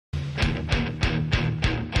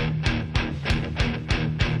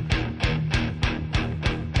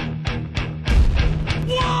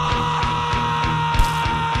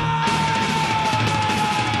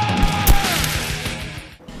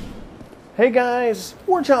Hey guys,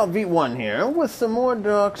 Pt20 here with some more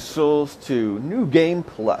Dark Souls 2 New Game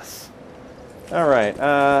Plus. Alright,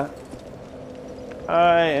 I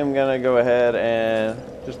am gonna go ahead and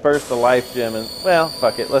just burst the life gem and, well,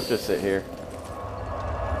 fuck it, let's just sit here.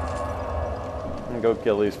 And go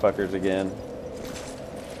kill these fuckers again.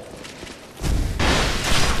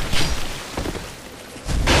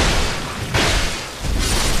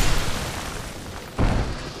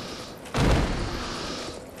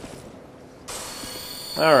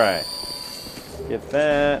 Alright, get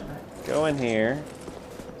that, go in here.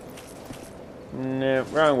 No,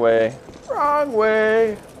 wrong way. Wrong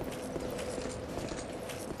way!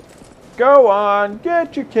 Go on,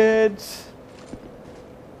 get your kids!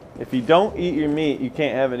 If you don't eat your meat, you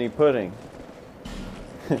can't have any pudding.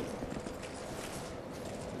 You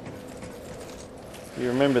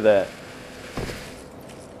remember that.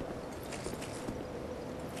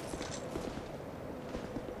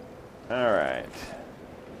 Alright.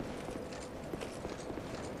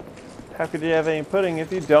 How could you have any pudding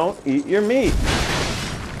if you don't eat your meat?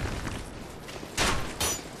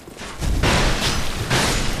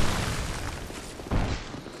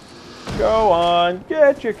 Go on,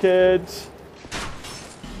 get your kids.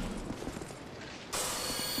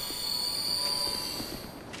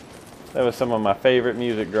 That was some of my favorite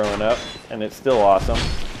music growing up, and it's still awesome.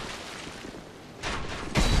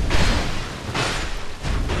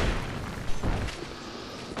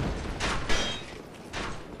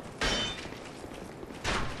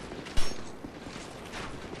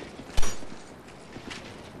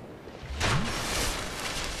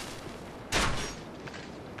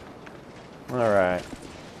 Alright.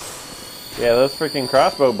 Yeah, those freaking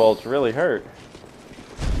crossbow bolts really hurt.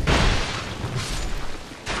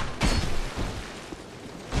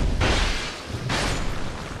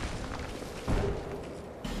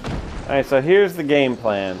 Alright, so here's the game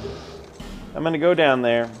plan. I'm going to go down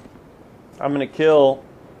there. I'm going to kill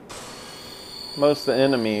most of the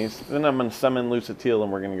enemies. Then I'm going to summon Lucitil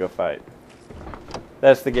and we're going to go fight.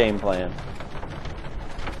 That's the game plan.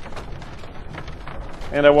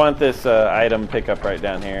 And I want this item pickup right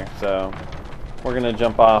down here, so we're going to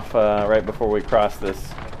jump off right before we cross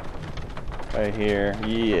this. Right here.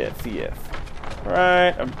 Yes, yes.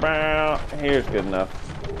 Right about here's good enough.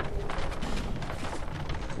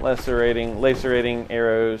 Lacerating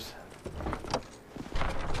arrows.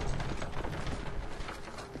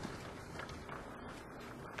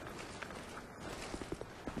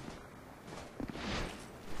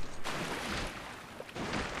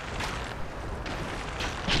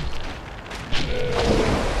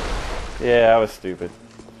 Yeah, I was stupid.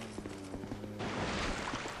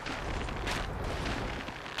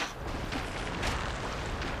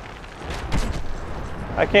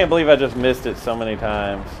 I can't believe I just missed it so many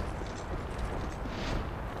times.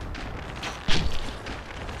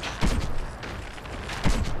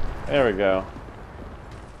 There we go.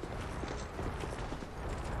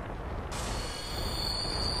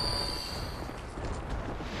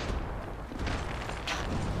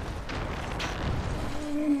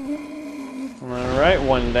 Alright,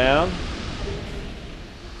 one down.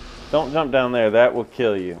 Don't jump down there, that will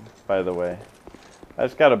kill you, by the way. I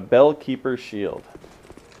just got a Bellkeeper shield.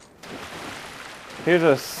 Here's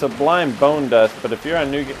a Sublime Bone Dust, but if you're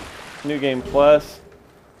on New Game Plus,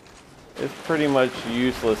 it's pretty much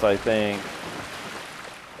useless, I think.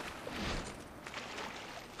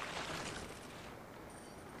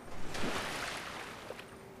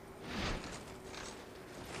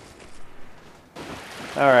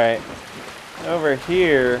 Alright. Over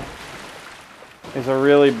here is a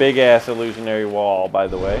really big ass illusionary wall, by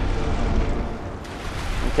the way.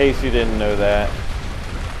 In case you didn't know that.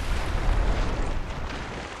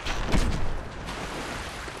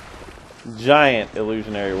 Giant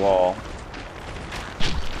illusionary wall.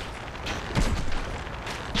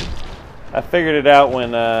 I figured it out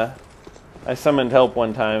when I summoned help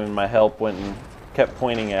one time and my help went and kept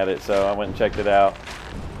pointing at it, so I went and checked it out.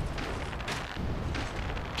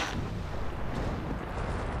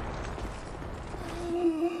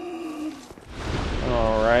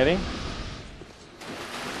 Alrighty.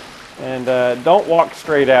 And don't walk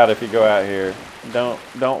straight out if you go out here. Don't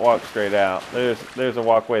walk straight out. There's a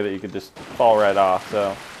walkway that you could just fall right off.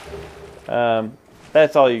 So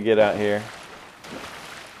that's all you get out here.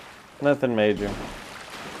 Nothing major.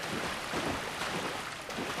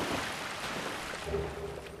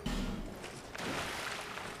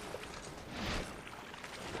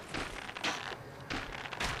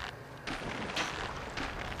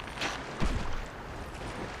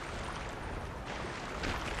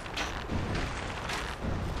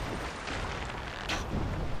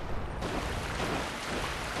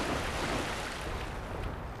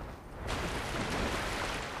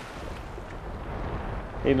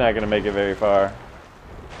 He's not going to make it very far.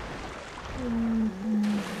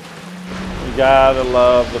 You gotta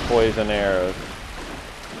love the poison arrows.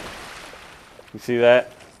 You see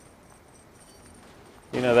that?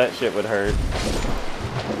 You know that shit would hurt.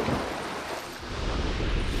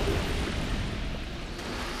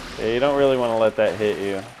 Yeah, you don't really want to let that hit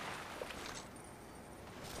you.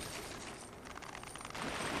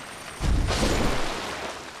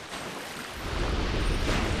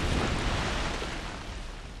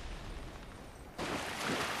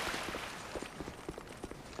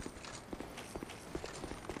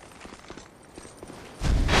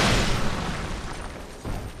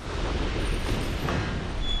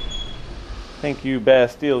 Thank you,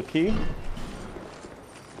 Bastille Key.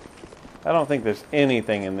 I don't think there's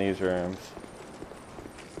anything in these rooms.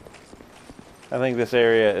 I think this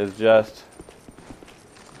area is just...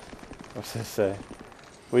 What's this say?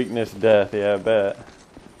 Weakness, death. Yeah, I bet.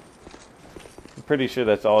 I'm pretty sure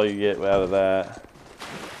that's all you get out of that.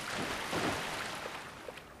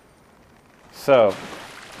 So,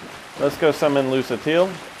 let's go summon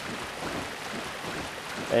Lusatil.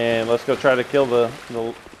 And let's go try to kill the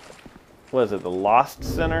what is it, the Lost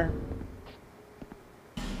Center?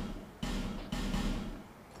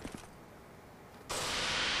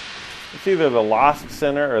 It's either the Lost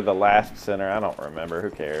Center or the Last Center. I don't remember.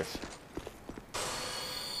 Who cares?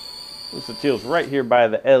 Lusatil's right here by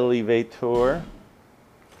the elevator.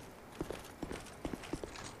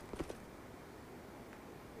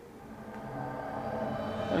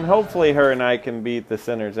 And hopefully her and I can beat the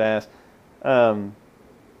Center's ass. The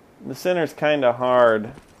Center's kind of hard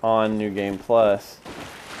on New Game Plus,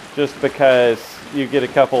 just because you get a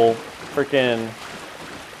couple freaking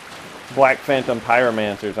Black Phantom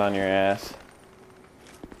Pyromancers on your ass.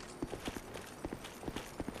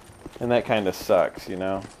 And that kind of sucks, you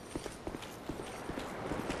know?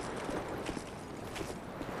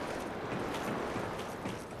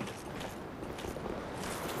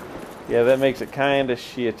 Yeah, that makes it kind of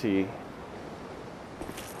shitty.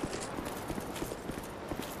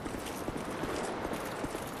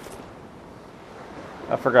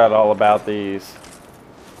 I forgot all about these.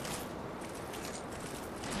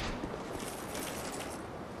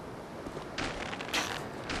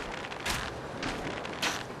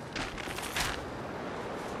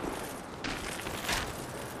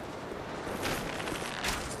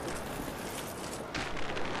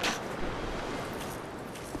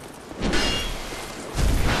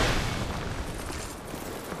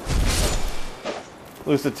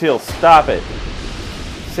 Lusatil, stop it.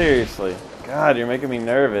 Seriously. God, you're making me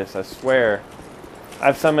nervous, I swear.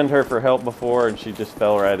 I've summoned her for help before and she just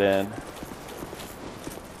fell right in.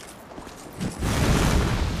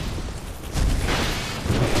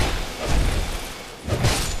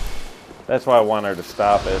 That's why I want her to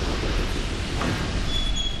stop it.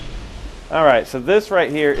 Alright, so this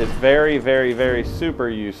right here is very, very, very super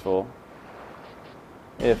useful.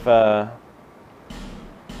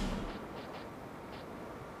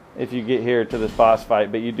 If you get here to this boss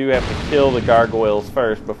fight, but you do have to kill the gargoyles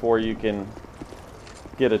first before you can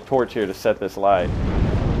get a torch here to set this light.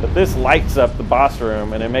 But this lights up the boss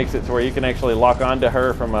room and it makes it to where you can actually lock onto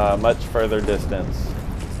her from a much further distance.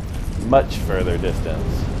 Much further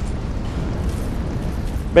distance.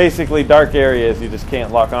 Basically, dark areas you just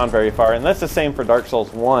can't lock on very far, and that's the same for Dark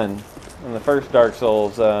Souls 1. In the first Dark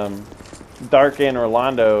Souls, Dark and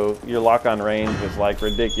Orlando, your lock-on range is like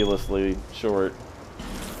ridiculously short.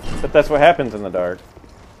 But that's what happens in the dark.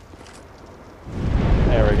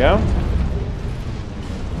 There we go.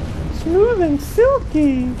 Smooth and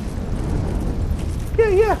silky. Yeah,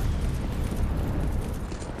 yeah.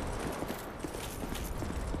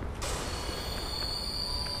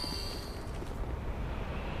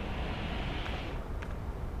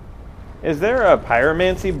 Is there a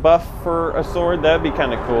pyromancy buff for a sword? That'd be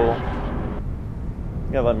kind of cool.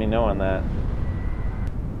 You gotta let me know on that.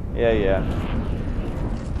 Yeah, yeah.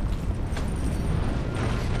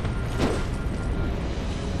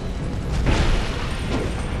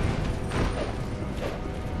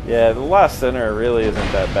 Yeah, the Lost Center really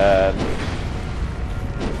isn't that bad.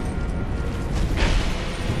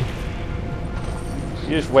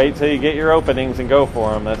 You just wait till you get your openings and go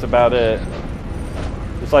for them. That's about it.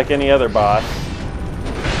 Just like any other boss.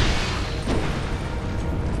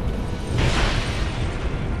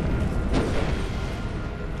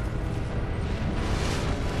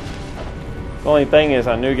 The only thing is,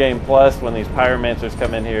 on New Game Plus, when these pyromancers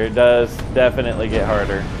come in here, it does definitely get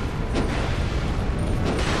harder.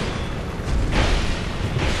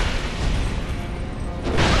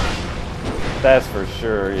 That's for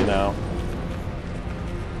sure, you know.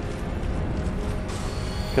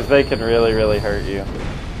 Because they can really, really hurt you.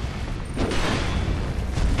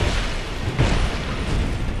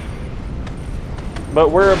 But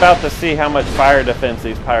we're about to see how much fire defense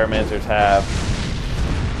these pyromancers have.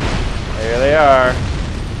 There they are.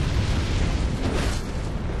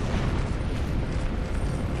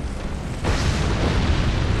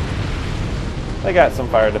 They got some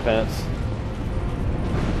fire defense.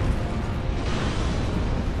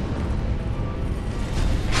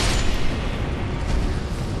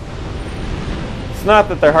 It's not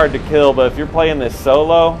that they're hard to kill, but if you're playing this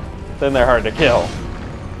solo, then they're hard to kill.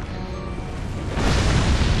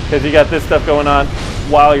 Because you got this stuff going on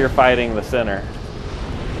while you're fighting the center.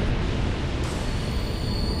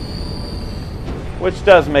 Which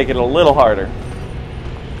does make it a little harder.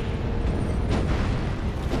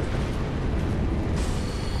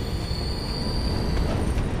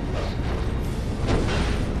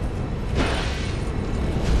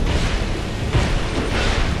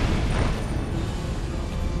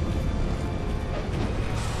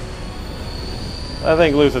 I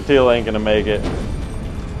think Lusatil ain't gonna make it.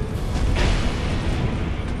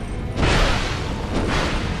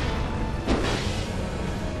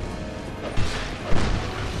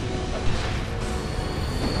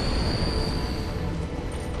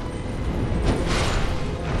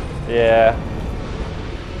 Yeah.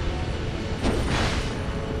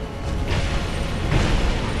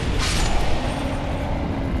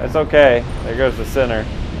 That's okay. There goes the center.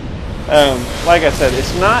 Like I said,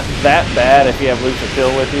 it's not that bad if you have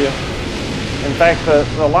Lusatil with you. In fact,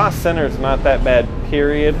 the Lost Center is not that bad,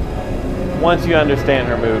 period, once you understand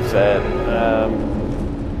her moveset.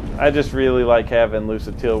 I just really like having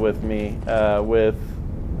Lusatil with me, with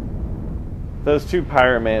those two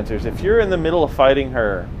Pyromancers. If you're in the middle of fighting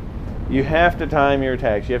her, you have to time your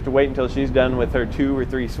attacks. You have to wait until she's done with her 2 or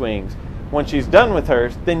 3 swings. Once she's done with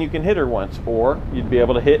hers, then you can hit her once, or you'd be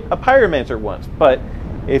able to hit a Pyromancer once. But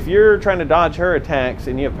if you're trying to dodge her attacks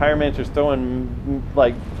and you have Pyromancers throwing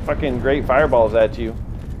like fucking great fireballs at you,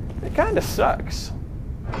 it kind of sucks.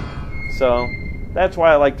 So that's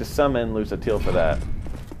why I like to summon Lusatil for that.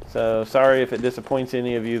 So sorry if it disappoints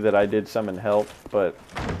any of you that I did summon help, but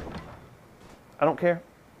I don't care.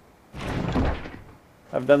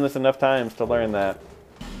 I've done this enough times to learn that.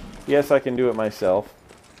 Yes, I can do it myself,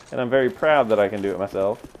 and I'm very proud that I can do it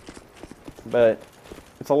myself, but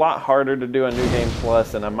it's a lot harder to do on New Game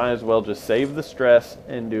Plus, and I might as well just save the stress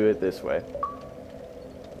and do it this way.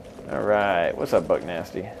 Alright, what's up, Buck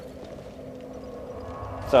Nasty?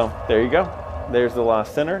 So, there you go. There's the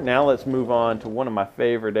Lost Center. Now let's move on to one of my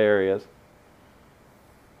favorite areas.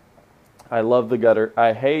 I love the gutter.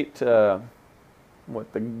 I hate, the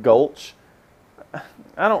gulch.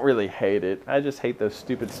 I don't really hate it. I just hate those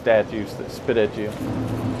stupid statues that spit at you.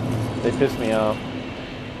 They piss me off.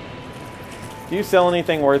 Do you sell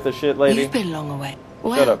anything worth a shit, lady? You've been long away.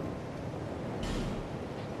 Well, shut up.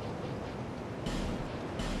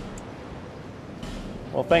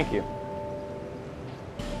 Well, thank you.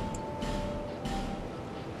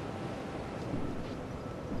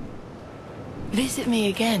 Visit me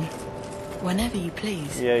again, whenever you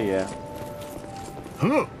please. Yeah, yeah.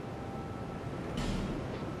 Huh.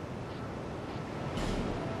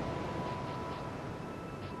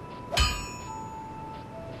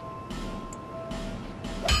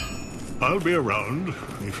 I'll be around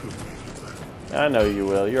if you... I know you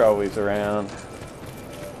will. You're always around.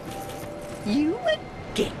 You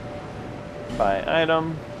again. Buy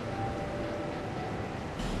item.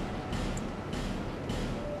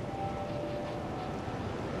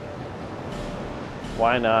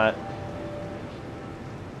 Why not?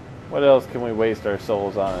 What else can we waste our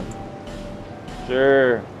souls on?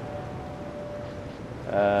 Sure.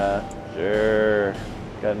 Sure.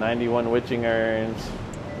 Got 91 witching urns.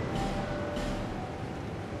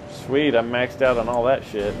 Sweet, I'm maxed out on all that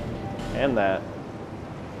shit. And that.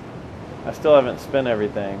 I still haven't spent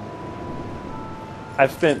everything.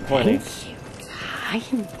 I've spent plenty.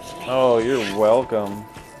 Thank you. Oh, you're welcome.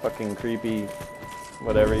 Fucking creepy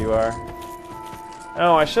whatever you are.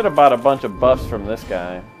 Oh, I should have bought a bunch of buffs from this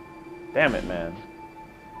guy. Damn it, man.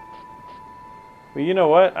 Well, you know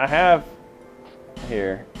what? I have...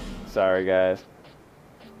 Here. Sorry, guys.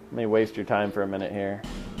 Let me waste your time for a minute here.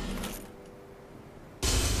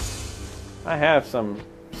 I have some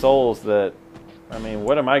souls that... I mean,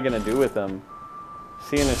 what am I going to do with them?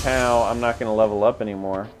 Seeing as how I'm not going to level up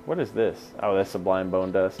anymore. What is this? Oh, that's Sublime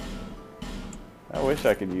Bone Dust. I wish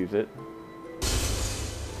I could use it.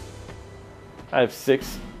 I have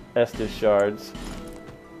 6 Estus shards.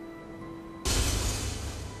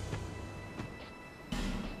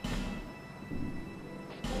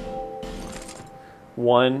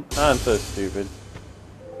 One. I'm so stupid.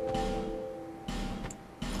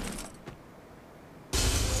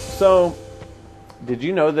 So, did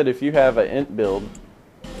you know that if you have an int build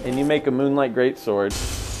and you make a Moonlight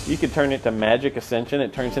Greatsword, you could turn it to Magic Ascension.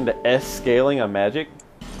 It turns into S scaling on Magic.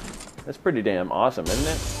 That's pretty damn awesome, isn't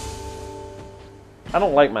it? I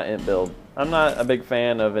don't like my Int build. I'm not a big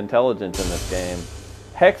fan of intelligence in this game.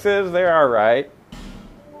 Hexes, they're alright.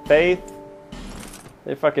 Faith,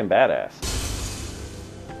 they're fucking badass.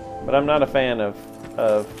 But I'm not a fan of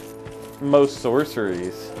most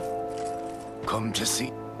sorceries. Come to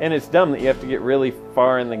see. And it's dumb that you have to get really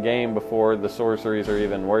far in the game before the sorceries are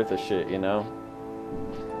even worth a shit, you know?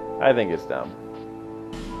 I think it's dumb.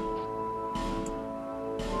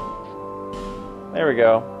 There we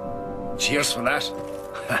go. Cheers for that.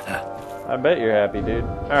 I bet you're happy, dude.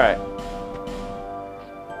 Alright.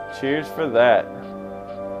 Cheers for that.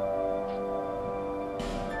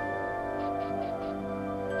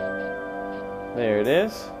 There it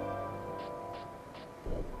is.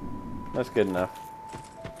 That's good enough.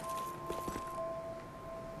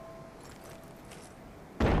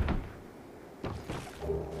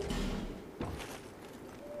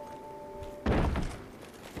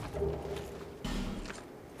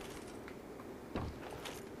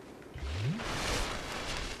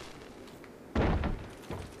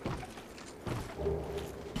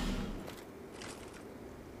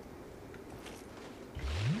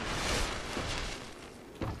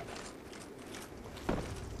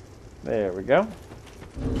 There we go.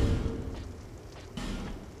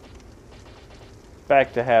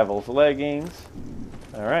 Back to Havel's leggings.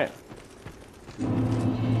 Alright.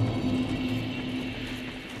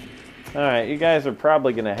 Alright, you guys are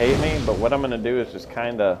probably going to hate me, but what I'm going to do is just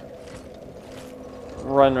kind of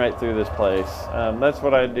run right through this place. That's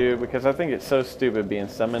what I do because I think it's so stupid being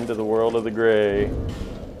summoned to the world of the gray.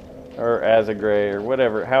 Or as a gray, or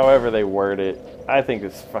whatever, however they word it. I think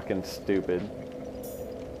it's fucking stupid.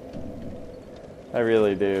 I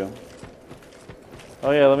really do.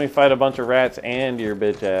 Oh yeah, let me fight a bunch of rats and your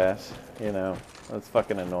bitch ass. You know, that's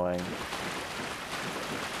fucking annoying.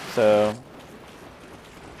 So,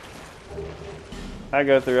 I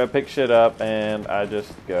go through, I pick shit up, and I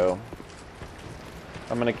just go.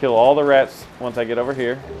 I'm gonna kill all the rats once I get over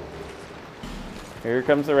here. Here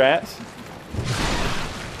comes the rats.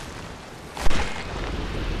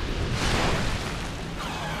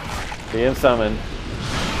 Being summoned.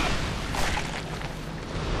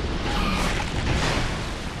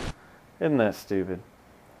 Isn't that stupid?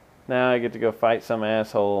 Now I get to go fight some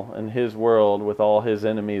asshole in his world with all his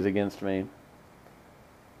enemies against me.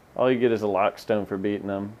 All you get is a lockstone for beating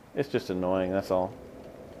them. It's just annoying, that's all.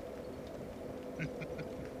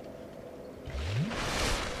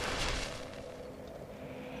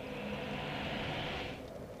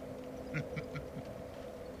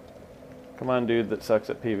 Come on, dude that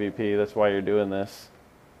sucks at PvP. That's why you're doing this.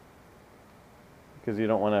 Because you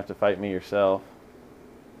don't want to have to fight me yourself.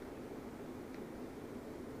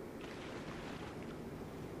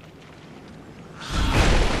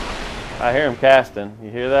 I hear him casting.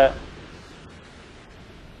 You hear that?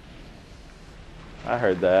 I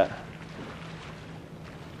heard that.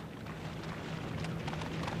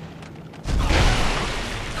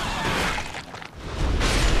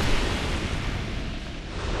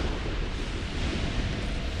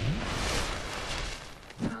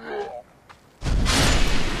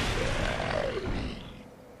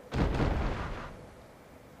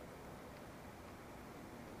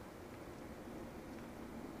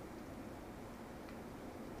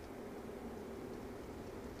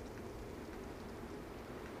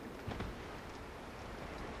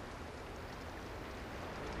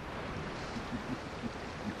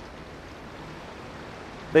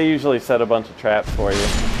 They usually set a bunch of traps for you.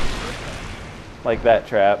 Like that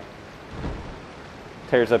trap.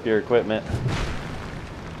 Tears up your equipment.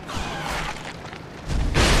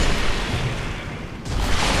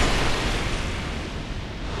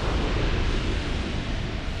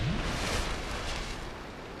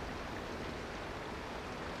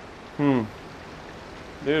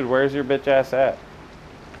 Dude, where's your bitch ass at?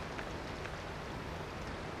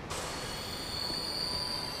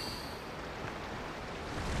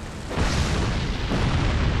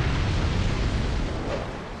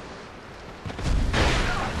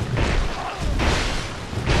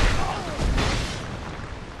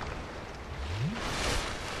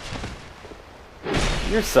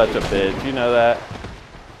 You're such a bitch, you know that?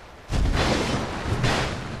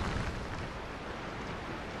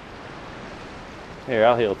 Here,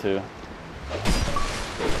 I'll heal too.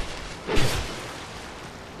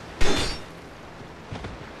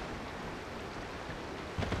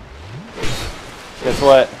 Guess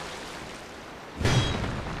what?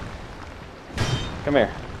 Come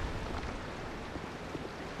here.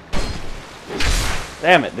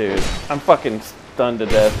 Damn it, dude. I'm fucking stunned to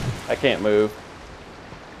death. I can't move.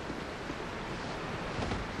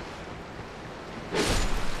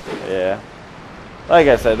 Yeah. Like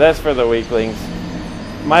I said, that's for the weaklings.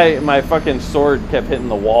 My fucking sword kept hitting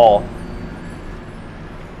the wall.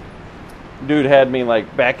 Dude had me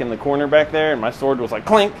like back in the corner back there, and my sword was like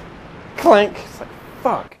clink, clink. It's like,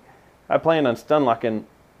 fuck. I plan on stun locking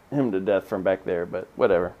him to death from back there, but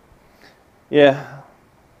whatever. Yeah.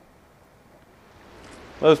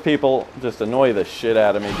 Those people just annoy the shit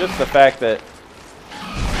out of me. Just the fact that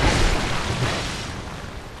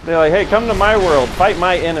they're like, hey, come to my world, fight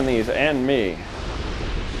my enemies and me.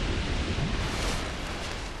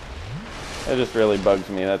 It just really bugs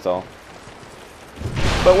me, that's all.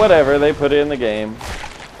 But whatever, they put it in the game.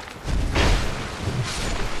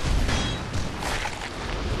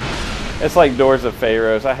 It's like Doors of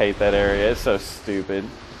Pharaohs. I hate that area. It's so stupid.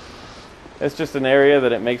 It's just an area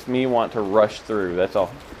that it makes me want to rush through, that's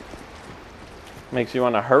all. Makes you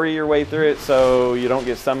want to hurry your way through it so you don't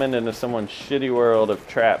get summoned into someone's shitty world of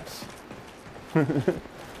traps.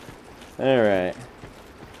 Alright.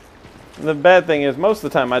 The bad thing is, most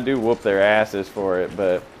of the time I do whoop their asses for it,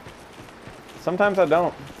 but sometimes I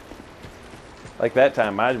don't. Like that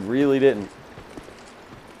time, I really didn't.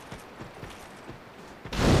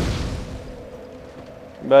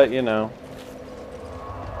 But, you know,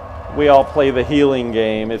 we all play the healing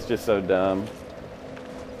game. It's just so dumb.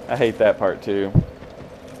 I hate that part too.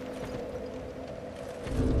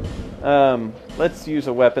 Let's use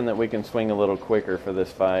a weapon that we can swing a little quicker for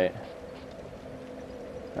this fight.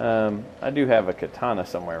 I do have a katana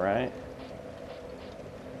somewhere, right?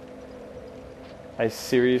 I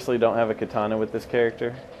seriously don't have a katana with this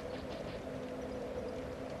character?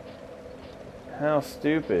 How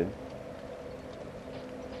stupid.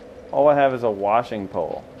 All I have is a washing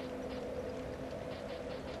pole.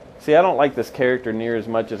 See, I don't like this character near as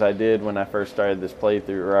much as I did when I first started this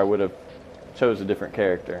playthrough, or I would have chose a different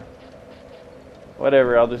character.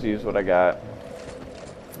 Whatever, I'll just use what I got.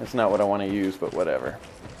 It's not what I want to use, but whatever.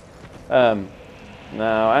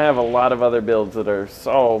 No, I have a lot of other builds that are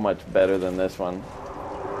so much better than this one.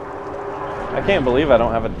 I can't believe I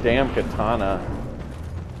don't have a damn katana.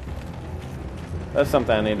 That's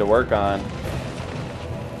something I need to work on.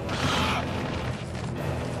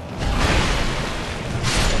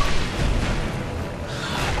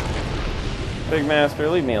 Big Master,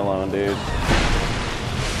 leave me alone, dude.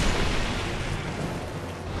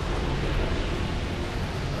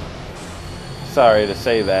 Sorry to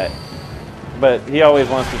say that. But he always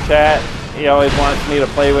wants to chat. He always wants me to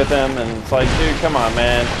play with him. And it's like, dude, come on,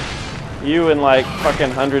 man. You and like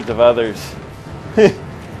fucking hundreds of others.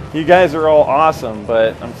 You guys are all awesome,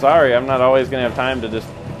 but I'm sorry. I'm not always going to have time to just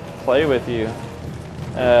play with you.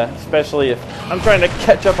 Especially if I'm trying to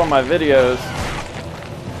catch up on my videos.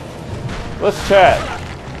 Let's chat.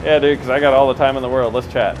 Yeah, dude, because I got all the time in the world.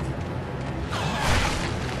 Let's chat.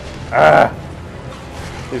 Ah!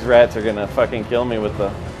 These rats are going to fucking kill me with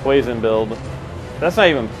the poison build. That's not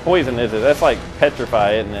even poison, is it? That's like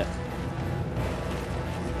petrify, isn't it?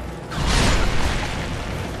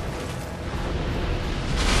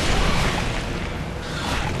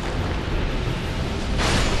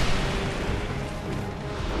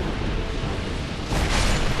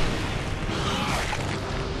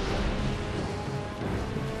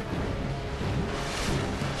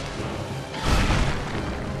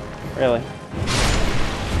 Really?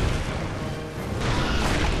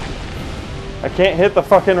 I can't hit the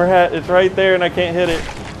fucking rat. It's right there and I can't hit it.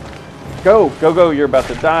 Go, go, go. You're about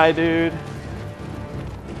to die, dude.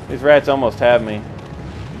 These rats almost have me.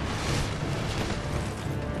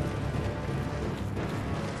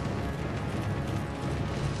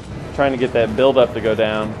 I'm trying to get that build up to go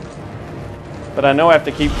down. But I know I have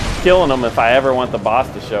to keep killing them if I ever want the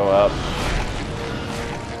boss to show up.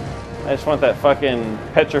 I just want that fucking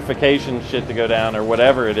petrification shit to go down, or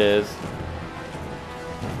whatever it is.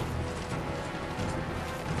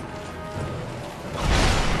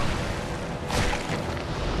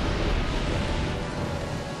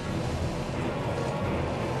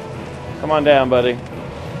 Come on down, buddy.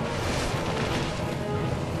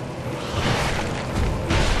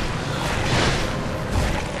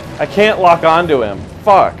 I can't lock onto him.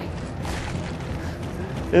 Fuck.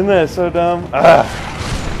 Isn't that so dumb? Ugh.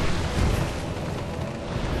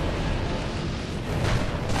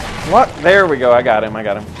 What? There we go. I got him. I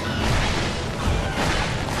got him.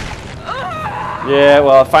 Yeah,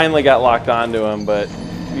 well, I finally got locked onto him, but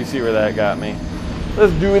you see where that got me.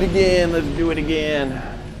 Let's do it again. Let's do it again.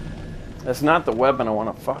 That's not the weapon I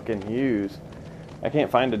want to fucking use. I can't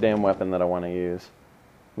find a damn weapon that I want to use.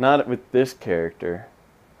 Not with this character.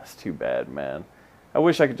 That's too bad, man. I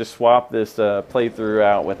wish I could just swap this playthrough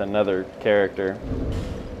out with another character.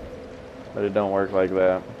 But it don't work like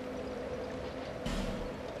that.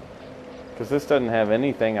 Because this doesn't have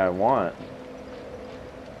anything I want.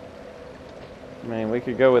 I mean, we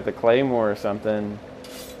could go with the Claymore or something.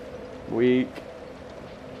 Weak.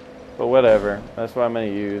 But whatever. That's what I'm going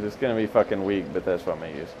to use. It's going to be fucking weak, but that's what I'm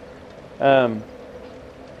going to use.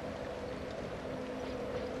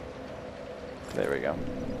 There we go.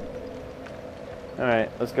 Alright,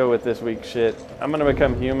 let's go with this weak shit. I'm going to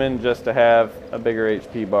become human just to have a bigger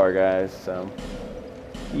HP bar, guys. So,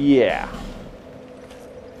 yeah.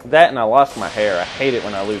 That and I lost my hair. I hate it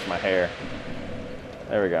when I lose my hair.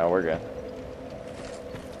 There we go. We're good.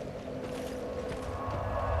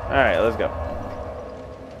 Alright, let's go.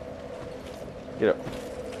 Get up.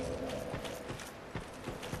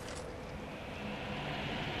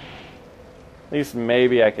 At least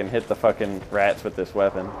maybe I can hit the fucking rats with this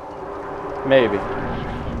weapon. Maybe.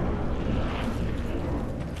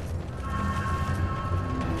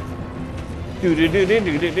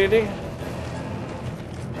 Do-do-do-do-do-do-do-do.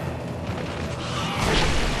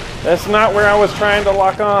 That's not where I was trying to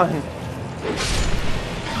lock on.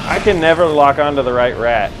 I can never lock onto the right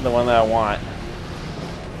rat, the one that I want.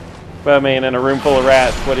 But I mean, in a room full of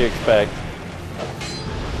rats, what do you expect?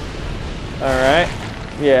 Alright.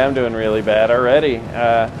 Yeah, I'm doing really bad already.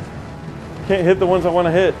 Can't hit the ones I want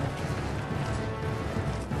to hit.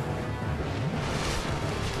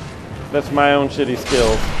 That's my own shitty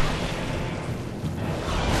skills.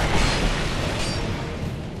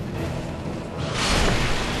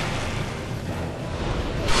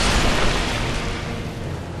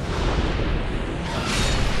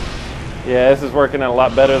 Yeah, this is working out a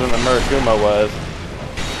lot better than the Murasuma was.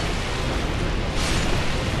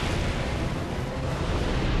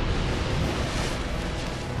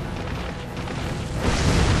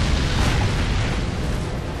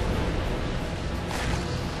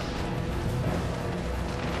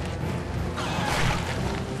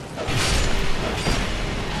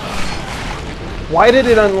 Why did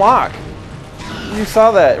it unlock? You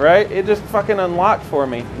saw that, right? It just fucking unlocked for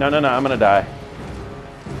me. No, no, no, I'm gonna die.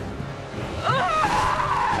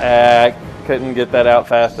 I couldn't get that out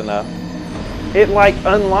fast enough. It like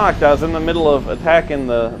unlocked. I was in the middle of attacking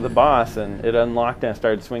the boss and it unlocked and I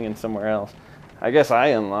started swinging somewhere else. I guess I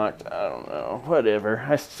unlocked. I don't know. Whatever.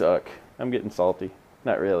 I suck. I'm getting salty.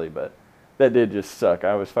 Not really, but that did just suck.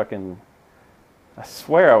 I was fucking... I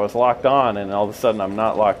swear I was locked on and all of a sudden I'm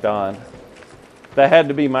not locked on. That had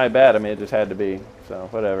to be my bad. I mean, it just had to be. So,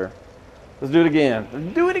 whatever. Let's do it again.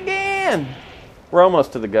 Let's do it again! We're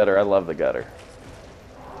almost to the gutter. I love the gutter.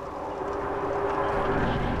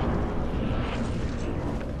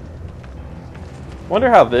 Wonder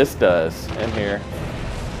how this does in here.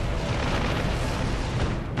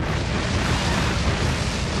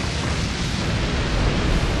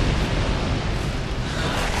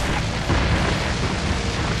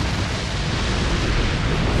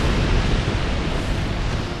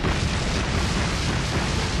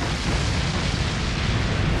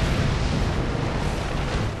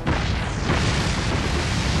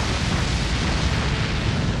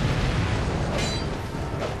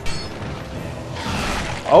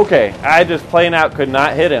 Okay, I just plain out could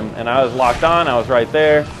not hit him, and I was locked on, I was right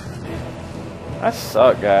there. I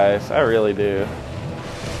suck, guys. I really do.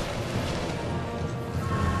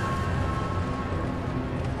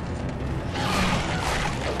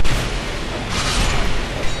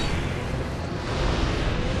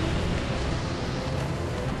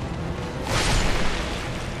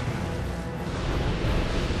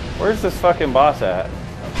 Where's this fucking boss at?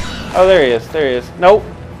 Oh, there he is. There he is. Nope.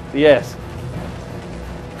 Yes.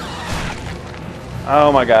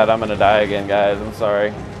 Oh my god, I'm gonna die again, guys. I'm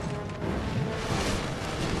sorry.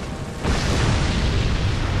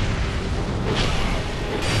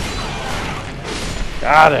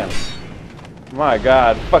 Got him. My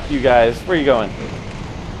god. Fuck you guys. Where are you going?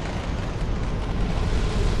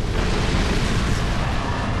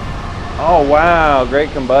 Oh wow.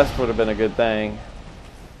 Great Combust would have been a good thing.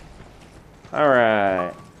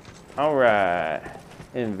 Alright. Alright.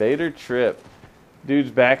 Invader Trip.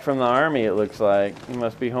 Dude's back from the army, it looks like. He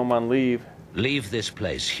must be home on leave. Leave this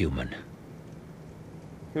place, human.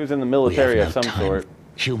 He was in the military of some sort.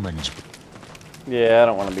 Humans. Yeah, I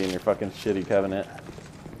don't want to be in your fucking shitty covenant.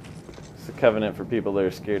 It's a covenant for people that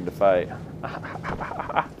are scared to fight.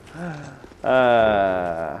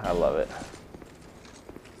 I love it.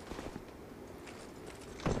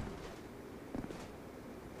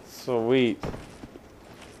 Sweet.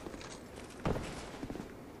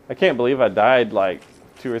 I can't believe I died like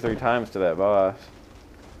 2 or 3 times to that boss.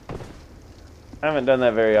 I haven't done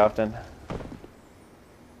that very often.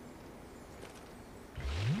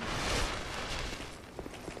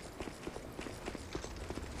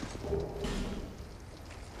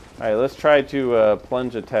 Alright, let's try to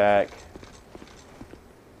plunge attack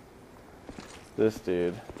this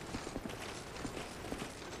dude.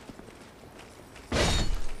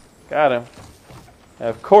 Got him. And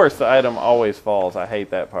of course the item always falls. I hate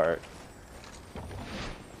that part.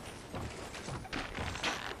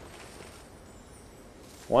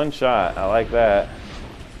 One shot. I like that.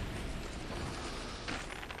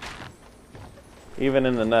 Even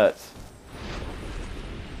in the nuts.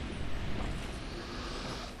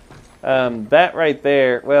 That right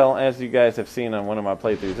there, well, as you guys have seen on one of my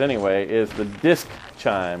playthroughs anyway, is the disc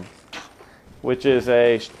chime, which is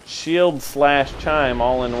a shield slash chime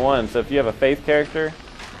all in one. So if you have a faith character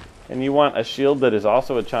and you want a shield that is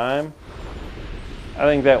also a chime, I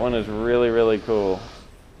think that one is really, really cool.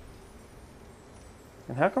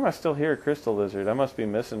 And how come I still hear a crystal lizard? I must be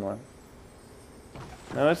missing one.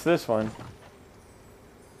 No, it's this one.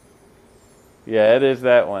 Yeah, it is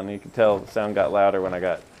that one. You can tell the sound got louder when I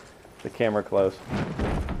got the camera close.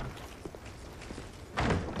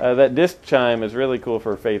 That disc chime is really cool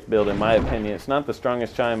for a faith build, in my opinion. It's not the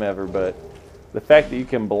strongest chime ever, but the fact that you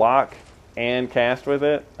can block and cast with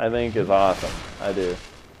it, I think is awesome. I do.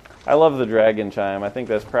 I love the dragon chime. I think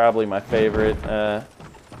that's probably my favorite.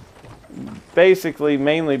 Basically,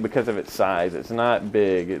 mainly because of its size. It's not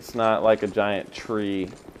big. It's not like a giant tree.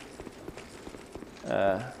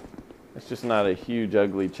 It's just not a huge,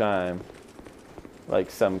 ugly chime like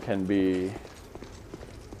some can be.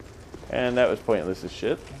 And that was pointless as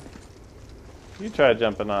shit. You try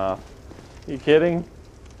jumping off. You kidding?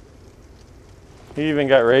 He even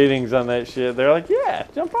got ratings on that shit. They're like, yeah,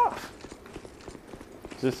 jump off.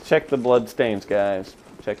 Just check the blood stains, guys.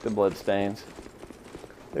 Check the blood stains.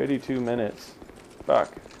 32 minutes.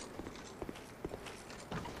 Fuck.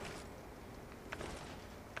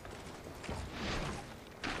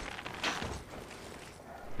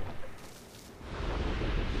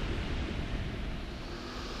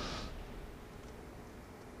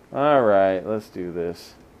 Alright, let's do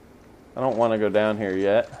this. I don't want to go down here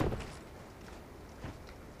yet.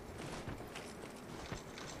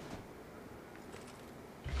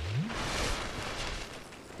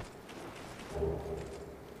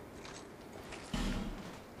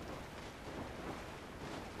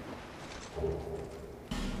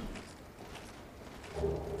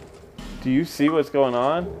 Do you see what's going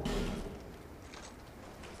on?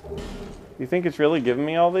 You think it's really giving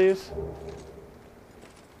me all these?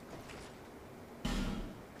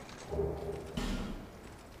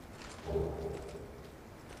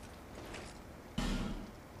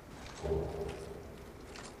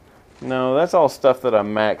 No, that's all stuff that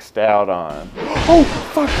I'm maxed out on. Oh,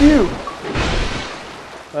 fuck you!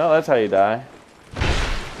 Well, that's how you die.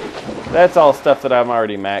 That's all stuff that I'm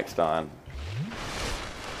already maxed on.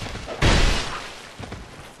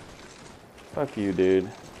 Fuck you, dude.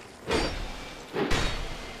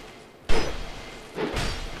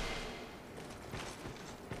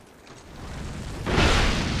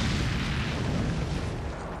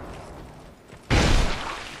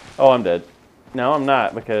 Oh, I'm dead. No, I'm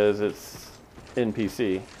not, because it's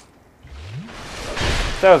NPC.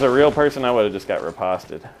 If that was a real person, I would have just got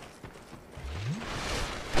riposted.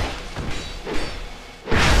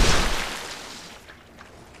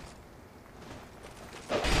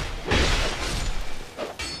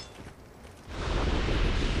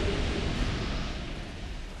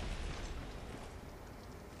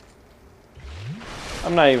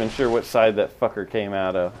 I'm not even sure what side that fucker came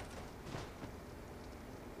out of.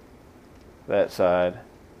 That side.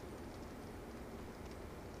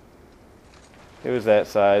 It was that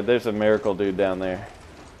side. There's a miracle dude down there.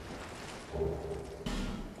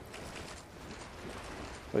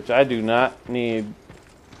 Which I do not need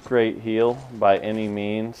great heal by any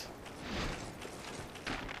means.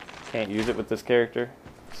 Can't use it with this character.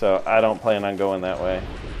 So I don't plan on going that way.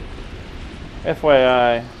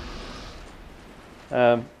 FYI.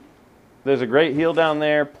 There's a great heal down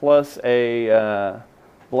there plus a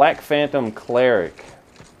Black Phantom Cleric.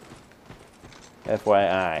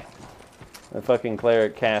 FYI. The fucking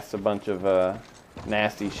cleric casts a bunch of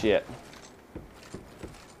nasty shit.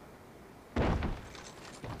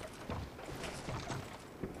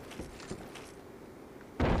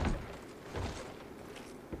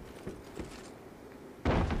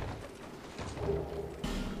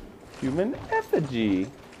 Human effigy.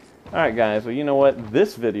 Alright guys, well you know what?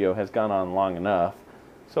 This video has gone on long enough.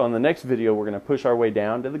 So in the next video we're going to push our way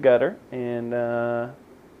down to the gutter and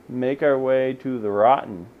make our way to the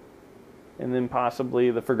Rotten. And then possibly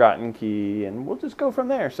the Forgotten Key, and we'll just go from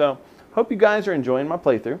there. So, hope you guys are enjoying my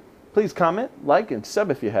playthrough. Please comment, like, and sub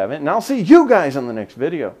if you haven't, and I'll see you guys on the next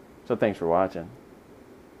video. So thanks for watching.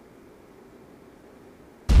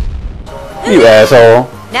 You asshole.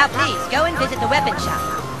 Now please, go and visit the weapon shop.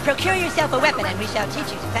 Procure yourself a weapon and we shall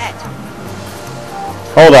teach you to fight.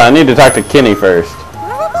 Hold on, I need to talk to Kenny first.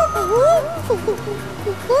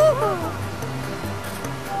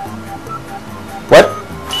 What?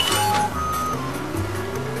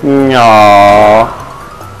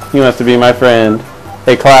 Aww. He wants to be my friend.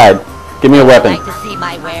 Hey, Clyde, give me a weapon. Like to see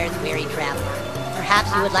my wares, weary traveler.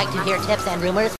 Perhaps you would like to hear tips and rumors